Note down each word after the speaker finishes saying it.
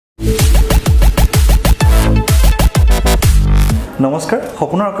নমস্কাৰ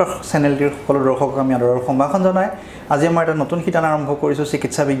xopunar akash চেনেলটিৰ সকলো দৰ্শকক আমি আদৰৰ সম্ভাষণ জনাই আজি আমাৰ এটা নতুন শিতান আৰম্ভ কৰিছো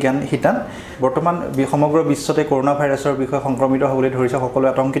চিকিৎসা বিজ্ঞান শিতান বৰ্তমান সমগ্ৰ বিশ্বতে কৰোনা ভাইৰাছৰ বিষয়ে সংক্ৰমিত হ'বলৈ ধৰিছে সকলো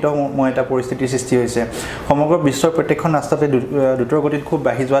আতংকিত এটা পৰিস্থিতিৰ সৃষ্টি হৈছে সমগ্ৰ বিশ্বৰ প্ৰত্যেকখন ৰাষ্ট্ৰতে দ্ৰুত গতিত খুব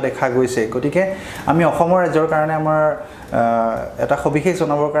বাঢ়ি যোৱা দেখা গৈছে গতিকে আমি অসমৰ ৰাজ্যৰ কাৰণে আমাৰ এটা সবিশেষ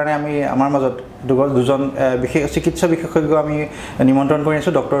জনাবৰ কাৰণে আমি আমাৰ মাজত দুজন বিশেষ চিকিৎসা বিশেষজ্ঞ আমি নিমন্ত্ৰণ কৰি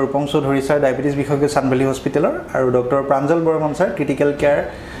আছো doctor Rupam Choudhury sir diabetes বিশেষজ্ঞ চানভেলি হস্পিটেলৰ আৰু doctor Pranjal Barman sir critical care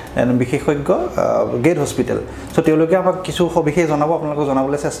বিশেষজ্ঞ গেট হস্পিটেল সো তেওঁলোকে আমাক কিছু সবিশেষ জনাব আপোনালোকক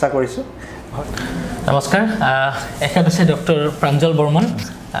জনাবলৈ চেষ্টা কৰিছো নমস্কাৰ এখেত আছে ডক্টৰ প্ৰাঞ্জল বৰ্মন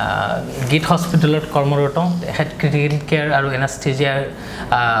গেট হস্পিটেলত কৰ্মৰত এখেত ক্ৰিটিকেল কেয়াৰ আৰু এনাস্থেজিয়াৰ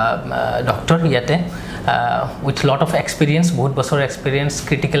ডক্টৰ ইয়াতে with lot of experience বহুত বছৰ experience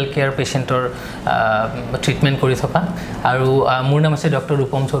critical care patientor treatment কৰি থকা আৰু মোৰ নাম আছে ডক্টৰ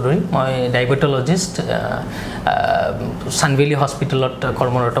ৰূপম চৌধুৰী মই ডায়াবেটologist চানভেলি হস্পিটেলত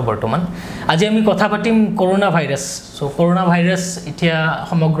কৰ্মৰত বৰ্তমান আজি আমি কথা পাতিম corona virus so corona virus এতিয়া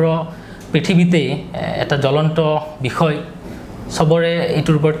সমগ্ৰ পৃথিৱীতে এটা জ্বলন্ত বিষয় সবৰে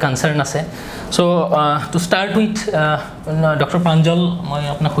ইটোৰ ওপৰত কনসাৰ্ন আছে so to start with doctor Pranjal মই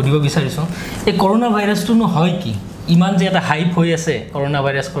আপোনাক সুধিব বিচাৰিছো এই কৰোনা ভাইৰাছটো নো হয় কি ইমান যে এটা হাইপ হৈ আছে কৰোনা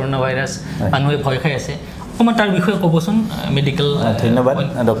ভাইৰাছ মানুহে ভয় খাই আছে অকমান তাৰ বিষয়ে ক'বচোন মেডিকেল ধন্যবাদ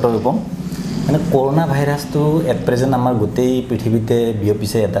ডক্টৰ ৰূপম মানে কৰোনা ভাইৰাছটো এট প্ৰেজেন্ট আমাৰ গোটেই পৃথিৱীতে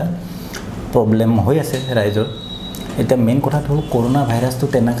বিয়পিছে এটা প্ৰবলেম হৈ আছে ৰাইজৰ এটা মেইন কথাটো হ'ল কৰোনা ভাইৰাছটো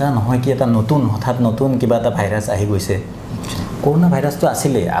তেনেকা নহয় কি এটা হঠাৎ নতুন কিবা এটা ভাইৰাছ আহি গৈছে কৰোনা ভাইৰাছটো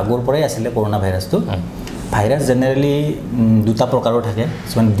আছিলে আগৰ পৰাই আছিলে কৰোনা ভাইৰাছটো ভাইৰাছ জেনেৰেলি দুটা প্ৰকাৰৰ থাকে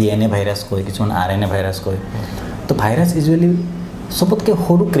কিছুমান ডিএনএ ভাইৰাছ কয় কিছুমান আৰএনএ ভাইৰাছ কয় তো ভাইৰাছ ইউজুৱেলি সবতকৈ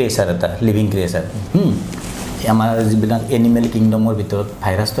সৰু ক্ৰিয়েচাৰ এটা লিভিং ক্ৰিয়েচাৰ আমাৰ যিবিলাক এনিমেল কিংডমৰ ভিতৰত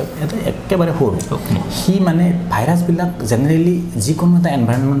ভাইৰাছটো এটা একেবাৰে সৰু সি মানে ভাইৰাছবিলাক জেনেৰেলি যিকোনো এটা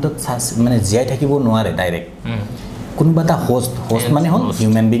এনভাইৰনমেণ্টত মানে জীয়াই থাকিব নোৱাৰে ডাইৰেক্ট কোনোবা এটা হোষ্ট মানে হ'ল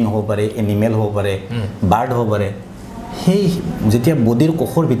হিউমেন বিং হ'ব পাৰে এনিমেল হ'ব পাৰে বাৰ্ড হ'ব পাৰে সেই যেতিয়া বডিৰ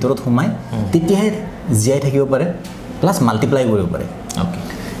কোষৰ ভিতৰত সোমাই তেতিয়াহে জীয়াই থাকিব পাৰে প্লাছ মাল্টিপ্লাই কৰিব পাৰে ওকে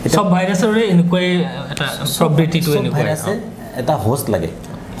সব ভাইৰাছৰে এনেকৈ এটা প্ৰবৃত্তিটো এনেকৈ ভাইৰাছে এটা হোষ্ট লাগে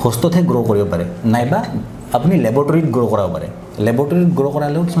হোষ্টতহে গ্ৰ' কৰিব পাৰে নাইবা আপুনি লেবৰেটৰীত গ্ৰ' কৰাব পাৰে লেবৰেটৰীত গ্ৰ'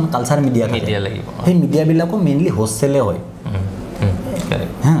 কৰালেও কিছুমান কালচাৰ মিডিয়া লাগিব সেই মিডিয়াবিলাকো মেইনলি হোষ্ট চেলে হয়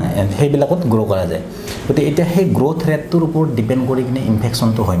সেইবিলাকত গ্ৰ' কৰা যায় গতিকে এতিয়া সেই গ্ৰ'থ ৰেটটোৰ ওপৰত ডিপেণ্ড কৰি কিনে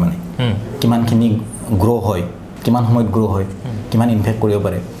ইনফেকশ্যনটো হয় মানে কিমানখিনি গ্ৰ' হয় কিমান সময়ত গ্ৰ' হয় কিমান ইনফেক্ট কৰিব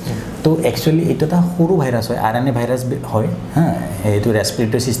পাৰে তো একচুৱেলি এইটো এটা সৰু ভাইৰাছ হয় আৰএনএ ভাইৰাছ হয় এইটো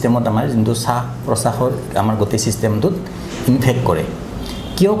ৰেছপিৰেটৰী ছিষ্টেমত আমাৰ যোনটো শ্বাস প্ৰশ্বাসৰ আমাৰ গোটেই ছিষ্টেমটোত ইনফেক্ট কৰে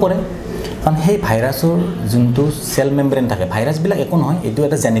কিয় কৰে কাৰণ সেই ভাইৰাছৰ যোনটো চেল মেমব্ৰেন থাকে ভাইৰাছবিলাক একো নহয় এইটো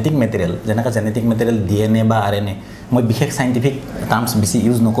এটা জেনেটিক মেটেৰিয়েল যেনেকৈ জেনেটিক মেটেৰিয়েল ডিএনএ বা আৰএনএ মই বিশেষ চাইণ্টিফিক টাৰ্মছ বেছি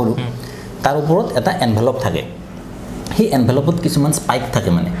ইউজ নকৰোঁ তাৰ ওপৰত এটা এনভেলপ থাকে সেই এনভেলপত কিছুমান স্পাইক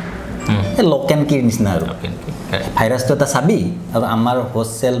থাকে মানে এই লক এণ্ড কিৰ নিচিনা আৰু ভাইৰাছটো এটা চাবি আৰু আমাৰ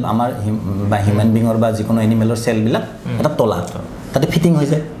হোষ্ট চেল আমাৰ বা হিউমেন বিঙৰ বা যিকোনো এনিমেলৰ চেলবিলাক এটা তলা তাতে ফিটিং হৈ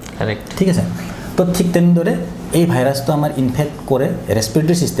যায় ঠিক আছে তো ঠিক তেনেদৰে এই ভাইৰাছটো আমাৰ ইনফেক্ট কৰে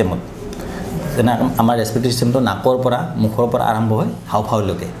ৰেছপিৰেটৰী ছিষ্টেমত যেনে আমাৰ ৰেছপিৰেটৰী ছিষ্টেমটো নাকৰ পৰা মুখৰ পৰা আৰম্ভ হয়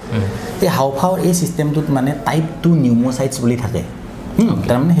হাওঁফাওঁলৈকে এই হাওঁফাওঁৰ এই ছিষ্টেমটোত মানে টাইপ 2 নিউমোচাইটছ বুলি থাকে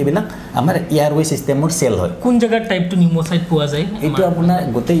তাৰমানে সেইবিলাক আমাৰ এয়াৰৱে ছিষ্টেমৰ চেল হয় কোন জায়গাৰ টাইপ 2 নিউমোচাইট পোৱা যায় এইটো আপোনাৰ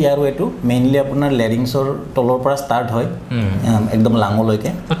গোটেই এয়াৰৱেটো মেইনলি আপোনাৰ লেৰিংছৰ তলৰ পৰা ষ্টাৰ্ট হয় একদম লাঙলৈকে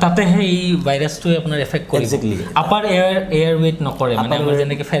তো তাতে এই ভাইৰাছটোৱে আপোনাৰ এফেক্ট কৰে এক্স্যাক্টলি আপাৰ এয়াৰৱেট নকৰে মানে আমাৰ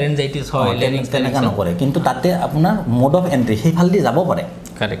যেনেকৈ ফেৰেঞ্জাইটিছ হয় লেৰিংছ তেনেকা নকৰে কিন্তু তাতে আপোনাৰ মোড অফ এন্ট্ৰি সেইফালেদি যাব পাৰে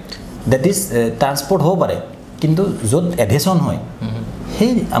কাৰেক্ট দ্যাট ইজ ট্ৰান্সপৰ্ট হ'ব পাৰে কিন্তু য'ত এডেশ্যন হয়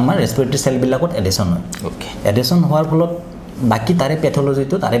সেই আমাৰ ৰেছপিৰেটৰী চেলবিলাকত এডেশ্যন হয় ওকে এডেশ্যন হোৱাৰ ফলত বাকি তাৰে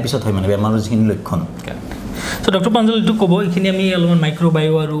পেথলজিটো তাৰে পিছত হয় মানে বেমাৰৰ যিখিনি লক্ষণ সো ডক্টৰ প্ৰাঞ্জল এইটো ক'ব এইখিনি আমি অলপমান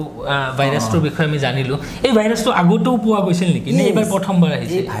মাইক্ৰ'বায়ো আৰু ভাইৰাছটোৰ বিষয়ে আমি জানিলোঁ এই ভাইৰাছটো আগতেও পোৱা গৈছিল নেকি নে এইবাৰ প্ৰথমবাৰ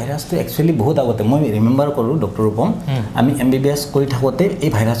আহিছে এই ভাইৰাছটো একচুৱেলি বহুত আগতে মই ৰিমেম্বাৰ কৰোঁ ডক্টৰ ৰূপম আমি MBBS কৰি থাকোঁতে এই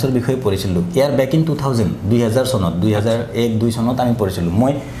ভাইৰাছৰ বিষয়ে পঢ়িছিলোঁ ইয়াৰ বেক ইন 2000 চনত 2001-2 চনত আমি পঢ়িছিলোঁ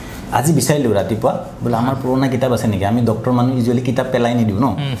মই আজি বিচাৰিলোঁ ৰাতিপুৱা বোলে আমাৰ পুৰণা কিতাপ আছে নেকি আমি ডক্টৰ মানুহ ইউজুৱেলি কিতাপ পেলাই নিদিওঁ ন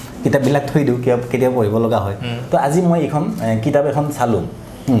কিতাপবিলাক থৈ দিওঁ কেতিয়াবা পঢ়িব লগা হয় তো আজি মই এইখন কিতাপ এখন চালোঁ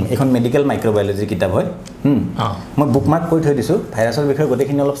এখন মেডিকেল মাইক্ৰ'বায়'লজিৰ কিতাপ হয় মই বুকমাৰ্ক কৰি থৈ দিছোঁ ভাইৰাছৰ বিষয়ে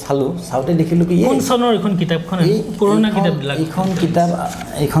গোটেইখিনি অলপ চালোঁ চাওঁতে দেখিলোঁ কি কোন চনৰ এখন কিতাপখন পুৰণা কিতাপবিলাক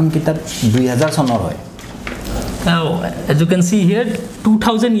এইখন কিতাপ 2000 চনৰ হয় as you can see here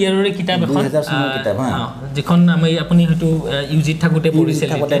 2000 year কিতাপ এখন 2000 চনৰ কিতাপ যিখন আমি আপুনি হয়তো ইউজিত থাকোতে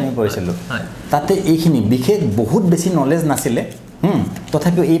পঢ়িছিলোঁ তাতে এইখিনি বিশেষ বহুত বেছি নলেজ নাছিলে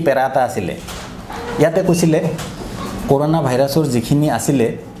তথাপিও এই পেৰা এটা আছিলে ইয়াতে কৈছিলে কৰোনা ভাইৰাছৰ যিখিনি আছিলে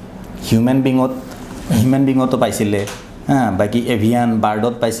হিউম্যান বিঙতো পাইছিলে বাকি এভিয়ান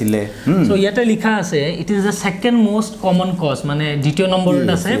বাৰ্ডত পাইছিলে সো ইয়াতে লিখা আছে it is the second most common cause মানে দ্বিতীয় নম্বৰত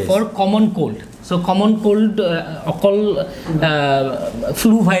আছে for common cold so common cold অকল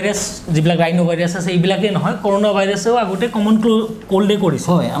ফ্লু ভাইৰাছ যিবিলাক ৰাইনো ভাইৰাছ আছে এইবিলাকে নহয় কৰোনা ভাইৰাছেও আগতে কমন কোল্ডে কৰিছে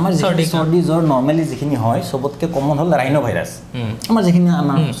হয় আমাৰ সৰ্দি জ্বৰ নৰ্মালি যিখিনি হয় সবতকে কমন হ'ল ৰাইনো ভাইৰাছ আমাৰ যিখিনি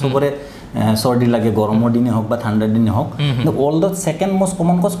আমাৰ সবৰে সৰ্দি লাগে গৰমৰ দিনে হওক বা ঠাণ্ডাৰ দিনে হওক কিন্তু ওয়াৰ্ল্ডত second most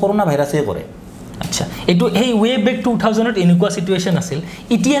common cause corona ভাইৰাছে কৰে আচ্ছা এটো এই ওয়ে বেক 2000 ত এনেকুৱা সিচুৱেশন আছিল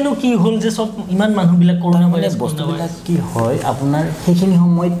ইতিয়ানো কি হ'ল যে সব ইমান মানুহবিলাক কৰোনা ভাইৰাছ বস্তুবিলাক কি হয় আপোনাৰ সেইখিনি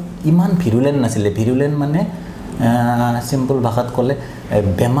সময়ত ইমান ভিৰুলেন্ট নাছিলে ভিৰুলেন্ট মানে সিম্পল ভাষাত ক'লে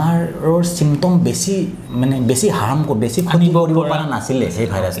বেমাৰৰ সিম্পটম বেছি হাৰ্ম বেছি ক্ষতি কৰিব পৰা নাছিলে সেই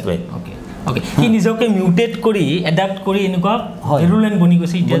ভাইৰাছটোৱে ওকে কি নিজকে মিউটেট কৰি এডাপ্ট কৰি এনেকুৱা ভিৰুলেন্ট বনি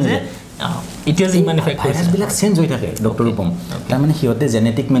গৈছে ইতিয়া যে ইট ইজ ইমান এফেক্ট ভাইৰাছবিলাক চেঞ্জ হৈ থাকে ডক্টৰ ৰূপম তাৰ মানে সিহঁতে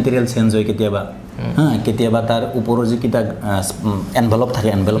জেনেটিক মেটেৰিয়েল চেঞ্জ হয় কেতিয়াবা তাৰ ওপৰৰ যিকেইটা এনভেলপ থাকে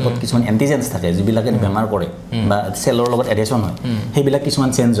এনভেলপত কিছুমান এণ্টিজেন্স থাকে যিবিলাকে বেমাৰ কৰে বা চেলৰ লগত এডেশ্যন হয় সেইবিলাক কিছুমান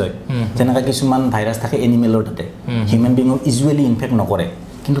চেঞ্জ হয় যেনেকৈ কিছুমান ভাইৰাছ থাকে এনিমেলৰ তাতে হিউম্যান বিঙক ইউজুৱেলি ইনফেক্ট নকৰে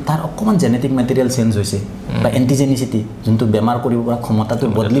কিন্তু তাৰ অকমান জেনেটিক মেটেৰিয়েল চেঞ্জ হৈছে বা এন্টিজেনিসিটি যোনটো বেমাৰ কৰিব পৰা ক্ষমতাটো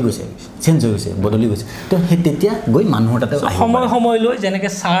বদলি গৈছে চেঞ্জ হৈ গৈছে বদলি গৈছে তো সেই তেতিয়া গৈ মানুহৰ তাতে সময় লৈ যেনেকৈ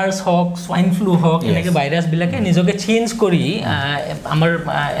সাৰ্স হওক সোয়াইন ফ্লু হওক এনেকৈ ভাইৰাছ বিলাকে নিজকে চেঞ্জ কৰি আমাৰ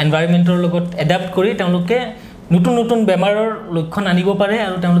এনভাইৰনমেন্টৰ লগত এডাপ্ট কৰি তেওঁলোকে নতুন বেমাৰৰ লক্ষণ আনিব পাৰে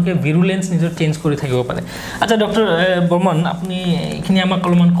আৰু তেওঁলোকে ভিৰুলেন্স নিজৰ চেঞ্জ কৰি থাকিব পাৰে আচ্ছা ডক্টৰ বৰ্মন আপুনি এখিনি আমাক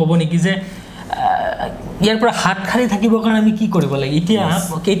অলপমান ক'ব নেকি যে ইয়াৰ পৰা হাত খালি থাকিবৰ কাৰণে আমি কি কৰিব লাগে এতিয়া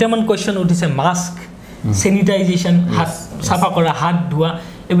কেইটামান কোৱেশ্চন উঠিছে মাস্ক স্যানিটাইজেশন হাত সাফা কৰা হাত ধোৱা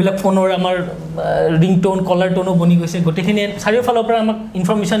এইবিলাক ফোনৰ আমাৰ ৰিংটোন কলাৰ টোনো বনি গৈছে গোটেইখিনি চাৰিওফালৰ পৰা আমাক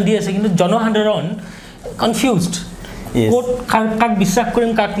ইনফৰমেশন দি আছে কিন্তু জনসাধাৰণ কনফিউজড কোট কাক বিশ্বাস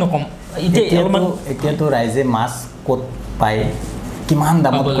কৰিম কাক নকম এতিয়াতো ৰাইজে মাস্ক কোট পাই কিমান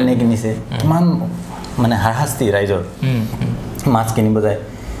দামত কোনে কিনিছে কিমান মানে হাৰাশাস্তি ৰাইজৰ মাস্ক কিনিব যায়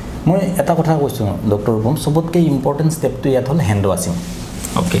মই এটা কথা কৈছো ডক্টৰ ৰূপম সবতকে ইম্পৰ্টেন্ট ষ্টেপটো ইয়াত হ'ল hand washing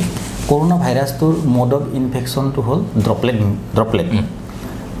okay corona ভাইৰাছটোৰ mode of ইনফেকশনটো হ'ল ড্ৰপলেট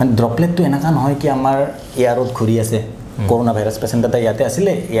মানে ড্ৰপলেটটো এনেকা নহয় কি আমাৰ এয়াৰত ঘূৰি আছে কৰোনা ভাইৰাছ পেশেন্ট এটা ইয়াতে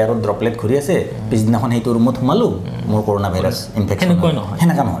আছিলে এয়াৰত ড্ৰপলেট ঘূৰি আছে পিছদিনাখন সেইটো ৰুমত সোমালো মোৰ কৰোনা ভাইৰাছ ইনফেকশন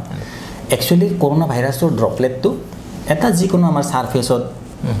হেনেকা নহয় একচুয়ালি কৰোনা ভাইৰাছৰ ড্ৰপলেটটো এটা যিকোনো আমাৰ সাৰফেসত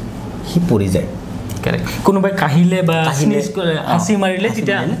হি পৰি যায় কাৰেক্ট কোনোবাই কাহিলে বা স্নিজ কৰে হাসি মাৰিলে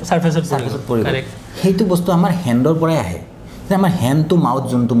তেতিয়া সাৰফেসত পৰি কাৰেক্ট সেইটো বস্তু আমাৰ হ্যান্ডৰ পৰাই আহে যে আমাৰ হ্যান্ড টু মাউথ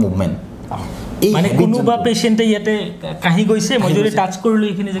যোনটো মুভমেন্ট মানে কোনোবা পেশেন্টে ইয়াতে কাহি গৈছে মই যদি টাচ কৰিলো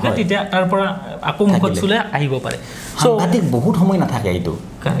এইখিনি জায়গা তেতিয়া তাৰ পৰা আকৌ মুখত চুলে আহিব পাৰে সো সাংঘাতিক বহুত সময় নাথাকে এইটো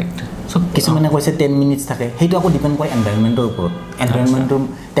কাৰেক্ট সো কিছুমানে কৈছে 10 মিনিটস থাকে সেইটো আকৌ ডিপেন্ড কৰে এনভাইৰনমেন্টৰ ওপৰত এনভাইৰনমেন্টৰ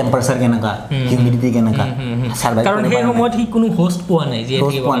টেম্পাৰেচাৰ কেনেকা হিউমিডিটি কেনেকা সাৰ্ভাইভ কাৰণ সেই সময়ত হি কোনো হোস্ট পোৱা নাই যে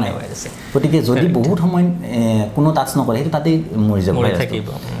এটি পোৱা নাই গতিকে যদি বহুত সময় কোনো টাচ নকৰে সেইটো তাতেই মৰি যাব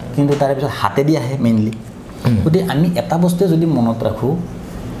কিন্তু তাৰে পিছত হাতে দি আহে মেইনলি গতিকে আমি এটা বস্তু যদি মনত ৰাখো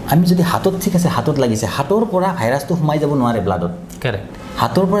আমি যদি হাতত ঠিক আছে হাতত লাগিছে হাতৰ পৰা ভাইৰাছটো সোমাই যাব নোৱাৰে ব্লাডত কাৰেক্ট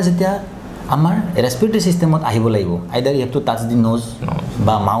হাতৰ পৰা যেতিয়া আমাৰ ৰেসপিৰেটৰি সিস্টেমত আহিব লাগিব আইদাৰ U have to touch the nose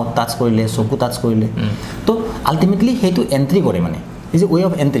বা মাউথ টাচ কৰিলে চকু টাচ কৰিলে তো আলটিমেটলি সেইটো এন্ট্ৰি কৰে মানে is a way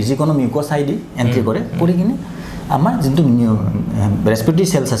of entry যিকোনো মিউকোসাইডি এন্ট্ৰি কৰে কৰি কিনে আমাৰ যোনটো ৰেসপিৰেটৰি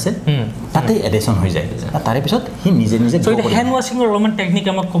সেলস আছে তাতে এডেশন হৈ যায় তাৰে পিছত হি নিজে সো হ্যান্ড ওয়াশিংৰ ৰমান টেকনিক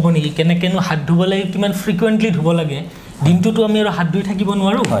আমাক ক'ব নেকি কেনেকেনো হাত ধুব লাগে কিমান ফ্ৰিকুৱেন্টলি ধুব লাগে দিনটোতো আমি আৰু হাত ধুই থাকিব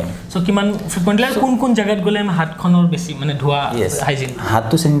নোৱাৰো সো কিমান ফ্ৰিকুৱেন্টলি কোন জায়গাত গলে আমি হাতখনৰ বেছি মানে ধোৱা হাইজিন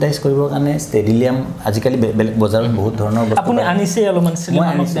হাতটো স্যানিটাইজ কৰিবৰ কাৰণে ষ্টেৰিলিয়াম আজিকালি বজাৰত বহুত ধৰণৰ বস্তু আপুনি আনিছে অলপমান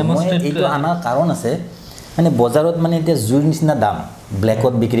ডেমনস্ট্ৰেট এইটো আনাৰ কাৰণ আছে মানে বজাৰত মানে এতিয়া জুইৰ নিচিনা দাম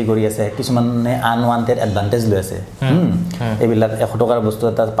ব্ল্যাকত বিক্ৰী কৰি আছে কিছুমানে আনৱান্টেড এডভান্টেজ লৈ আছে এইবিলাক 100 টকাৰ বস্তু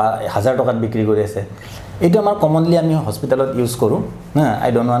এটা 1000 টকাত বিক্ৰী কৰি আছে এইটো আমাৰ কমনলি আমি হস্পিটালত ইউজ কৰো না আই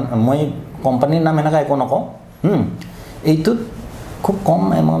ডোন্ট ওয়ান্ট মই কোম্পানীৰ নাম এনেকা একো নকওঁ এইটো খুব কম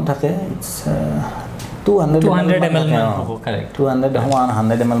এমাউন্ট থাকে ইটস 200 ml মান হ'ব কাৰেক্ট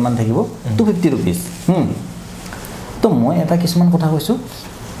 100 ml মান থাকিব 250 rupees তো মই এটা কিছুমান কথা কৈছো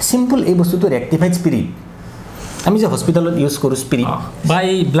সিম্পল এই বস্তুটো ৰেক্টিফাইড স্পিৰিট আমি যে হস্পিটালত ইউজ কৰো স্পিৰিট বাই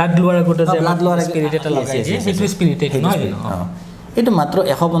ব্লাড লোৱাৰ আগতে যে ব্লাড লোৱাৰ স্পিৰিট এটা লগাই যে সেইটো স্পিৰিটেড নহয় এইটো মাত্ৰ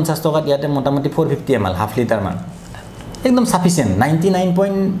 150 টকাত ইয়াতে মোটামুটি 450 ml হাফ লিটাৰ মান একদম সাফিসিয়েন্ট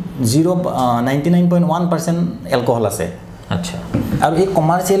 99.1% এলকোহল আছে আচ্ছা আৰু এই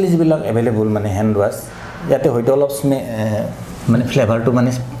কমাৰ্শিয়ালি যিবিলাক এভেইলেবল মানে হ্যান্ড ওয়াশ ইয়াতে হয়তো অলপ মানে ফ্লেভাৰটো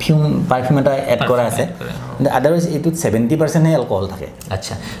মানে পাৰফিউম এটা এড কৰা আছে কিন্তু আদাৰৱাইজ এইটোত 70% হে এলকহল থাকে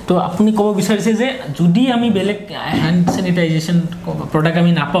আচ্ছা তো আপুনি ক'ব বিচাৰিছে যে যদি আমি বেলেগ হ্যান্ড স্যানিটাইজেশন প্ৰডাক্ট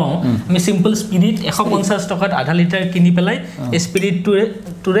আমি নাপাওঁ আমি সিম্পল স্পিৰিট 150 টকাত আধা লিটাৰ কিনি পেলাই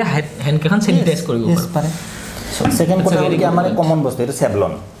স্পিৰিটটোৰে হ্যান্ড কেখন স্যানিটাইজ কৰিব পাৰে সেকেন্ড কথা হ'ল কি আমাৰ কমন বস্তু এইটো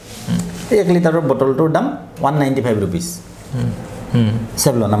সেভলন 1 লিটাৰৰ বটলটোৰ দাম 195 rupees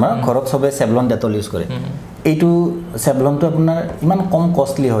সেভলন আমাৰ ঘৰত সবে সেভলন ডেটল ইউজ কৰে এইটো সেভলনটো আপোনাৰ ইমান কম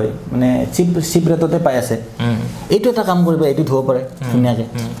কষ্টলি হয় মানে চিপ ৰেটতে পাই আছে এইটো এটা কাম কৰিব এইটো ধুব পাৰে ধুনীয়াকৈ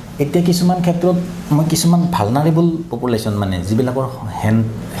এতিয়া কিছুমান ক্ষেত্ৰত মই কিছুমান ভালনাৰেবল পপুলেশ্যন মানে যিবিলাকৰ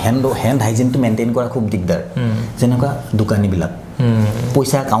হেণ্ড হাইজিনটো মেইনটেইন কৰা খুব দিগদাৰ যেনেকুৱা দোকানীবিলাক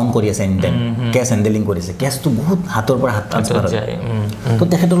পইচা কাউণ্ট কৰি আছে এনিটাইম কেছ হেণ্ডেলিং কৰিছে কেছটো বহুত হাতৰ পৰা হাত ট্ৰান্সফাৰ হয় তো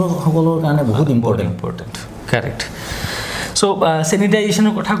তেখেতসকলৰ কাৰণে বহুত ইম্পৰ্টেণ্ট কাৰেক্ট সো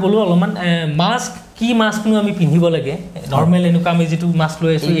স্যানিটাইজেশনৰ কথা ক'লো অলপমান মাস্ক কি মাস্কনো আমি পিন্ধিব লাগে নৰ্মেল এনেকুৱা আমি যেটো মাস্ক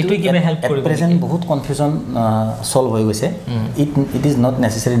লৈ আছো এইটো কিবা হেল্প কৰিব প্ৰেজেন্ট বহুত কনফিউজন সলভ হৈ গৈছে it is not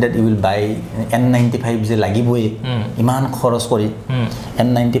নেসেসাৰি that U will buy N95 যে লাগিবই ইমান খৰচ কৰি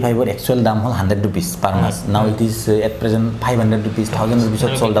N95 ৰ একচুয়াল দাম হল 100 rupees per mask now it is at present 500 rupees 1000 rupees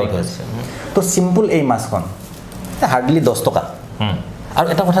sold out হৈছে তো সিম্পল এই মাস্কখন হাৰ্ডলি 10 টকা আৰু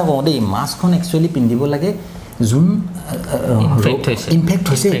এটা কথা কওঁ দেই মাস্কখন একচুয়ালি পিন্ধিব লাগে জুন ইনফেক্ট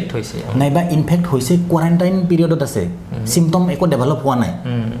হৈছে নাইবা ইনফেক্ট হৈছে কোৱাৰেণ্টাইন পিৰিয়ডত আছে সিম্পটম একো ডেভেলপ হোৱা নাই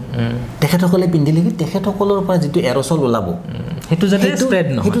তেখেতসকলে পিন্ধিলে কি তেখেতসকলৰ পৰা যেটো এৰসল ওলাব হেতু যাতে স্প্ৰেড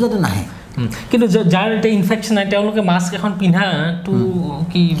নহয় হেতু যাতে নাহে কিন্তু যাৰ এটা ইনফেকশন নাই তেওঁলোকে মাস্ক এখন পিন্ধা তো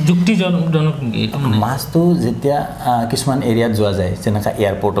কি যুক্তিজনক মাস্কটো যেতিয়া কিছুমান এৰিয়াত যোৱা যায় যেনেকা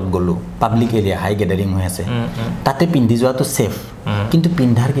এয়াৰপৰ্টত গলো পাব্লিক এৰিয়া হাই গেদাৰিং হৈ আছে তাতে পিন্ধি যোৱাটো সেফ কিন্তু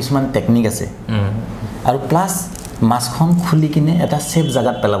পিন্ধাৰ কিছুমান টেকনিক আছে আৰু প্লাস মাস্কখন খুলি কিনে এটা সেফ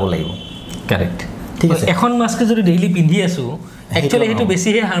জায়গাত পেলাব লাগিব কারেক্ট ঠিক আছে এখন মাস্ক যদি ডেইলি পিন্ধি আছো একচুয়ালি হেতু বেছি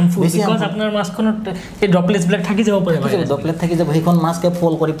হে হার্মফুল বিকজ আপোনাৰ মাস্কখনত এই ড্ৰপলেটস ব্ল্যাক থাকি যাব পাৰে ড্ৰপলেট থাকি যাব সেইখন মাস্কে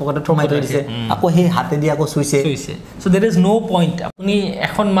ফল কৰি পকেটত থমাই থৈ দিছে আকৌ সেই হাতে দি আকৌ চুইছে so there is no point আপুনি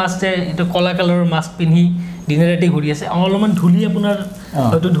এখন মাস্ক এটা কলা কালাৰৰ মাস্ক পিন্ধি দিনে ৰাতি ঘূৰি আছে অলপমান ধুলি আপোনাৰ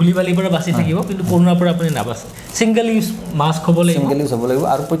হয়তো ধুলি বালিৰ পৰা বাচি থাকিব কিন্তু কৰোনাৰ পৰা আপুনি নাবাচে সিঙ্গেল ইউজ মাস্ক হ'ব লাগিব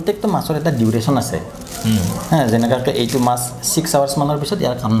আৰু প্ৰত্যেকটো মাছৰ এটা ডিউৰেচন আছে হ্যাঁ যেনেকৈ এইটো মাছ 6 আৱাৰ্ছ মানৰ পিছত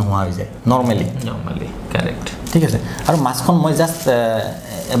ইয়াৰ কাম নোহোৱা হৈ যায় নৰ্মেলি কাৰেক্ট ঠিক আছে আৰু মাছখন মই জাস্ট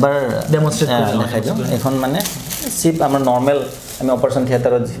এবাৰ ডেমনস্ট্ৰেট দেখাই দিওঁ এখন মানে চিপ আমাৰ নৰ্মেল আমি অপাৰেশ্যন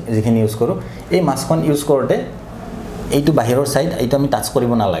থিয়েটাৰত যিখিনি ইউজ কৰোঁ এই মাছখন ইউজ কৰোঁতে এইটো বাহিৰৰ সাইড এইটো আমি টাচ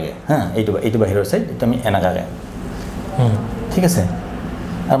কৰিব নালাগে হ্যাঁ এইটো বাহিৰৰ সাইড এইটো আমি এনেকাকে ঠিক আছে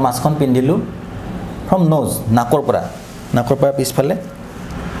আৰু মাছখন পিন্ধিলোঁ ফ্ৰম নোজ নাকৰ পৰা পিছফালে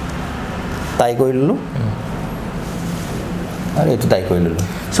টাই কৰি ললোঁ আৰু এইটো টাই কৰি ললোঁ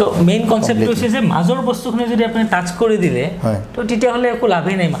সো মেইন কনসেপ্ট হৈছে যে মাজৰ বস্তুখনে যদি আপুনি টাচ কৰি দিলে তো তেতিয়া হলে একো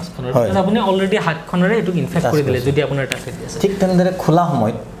লাভই নাই মাছখনৰ কাৰণ আপুনি অলৰেডি হাতখনৰে এটো ইনফেক্ট কৰি দিলে যদি আপোনাৰ টাচ কৰি আছে ঠিক তেনেদৰে খোলা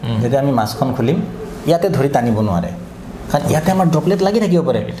সময়ত যদি আমি মাছখন খুলিম ইয়াতে ধৰি টানিব নোৱাৰে কাৰণ ইয়াতে আমাৰ ড্ৰপলেট লাগি থাকিব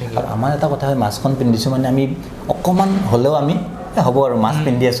পাৰে আৰু আমাৰ এটা কথা হয় মাছখন পিন্ধিছো মানে আমি অকমান হলেও আমি হ'ব আৰু মাছ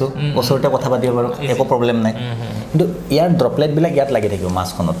পিন্ধি আছো ওচৰতে কথা পাতিব পাৰো একো প্ৰবলেম নাই কিন্তু ইয়াৰ ড্ৰপলেট বিলাক ইয়াত লাগি থাকিব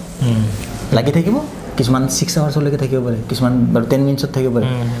মাছখনত লাগি থাকিব কিছুমান 6 আৱাৰ্ছ লৈকে থাকিব পাৰে কিছুমান 10 মিনিটত থাকিব পাৰে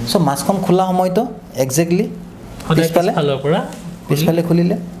সো মাছখন খোলা সময়তো এক্স্যাক্টলি পিছফালে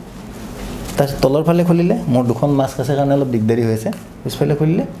খুলিলে তাৰ তলৰ ফালে খুলিলে মোৰ দুখন মাছ আছে কাৰণে অলপ দিগদাৰি হৈছে পিছফালে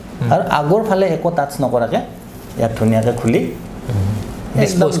খুলিলে আৰু আগৰ ফালে একো টাচ নকৰাকে ইয়াত ধুনীয়াকৈ খুলি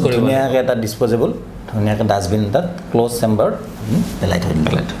ডিসপোজ কৰিব ধুনীয়াকৈ এটা ডিসপোজেবল ধুনীয়াকৈ ডাষ্টবিন এটাত ক্লোজ চেম্বাৰত পেলাই থৈ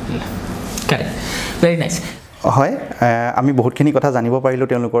দিলে কাৰেক্ট ভেৰি নাইস হয় আমি বহুতখিনি কথা জানিব পাৰিলোঁ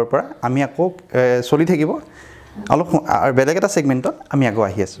তেওঁলোকৰ পৰা আমি আকৌ চলি থাকিব অলপ বেলেগ এটা সেগমেন্টত আমি আকৌ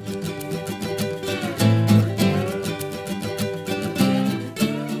আহি আছোঁ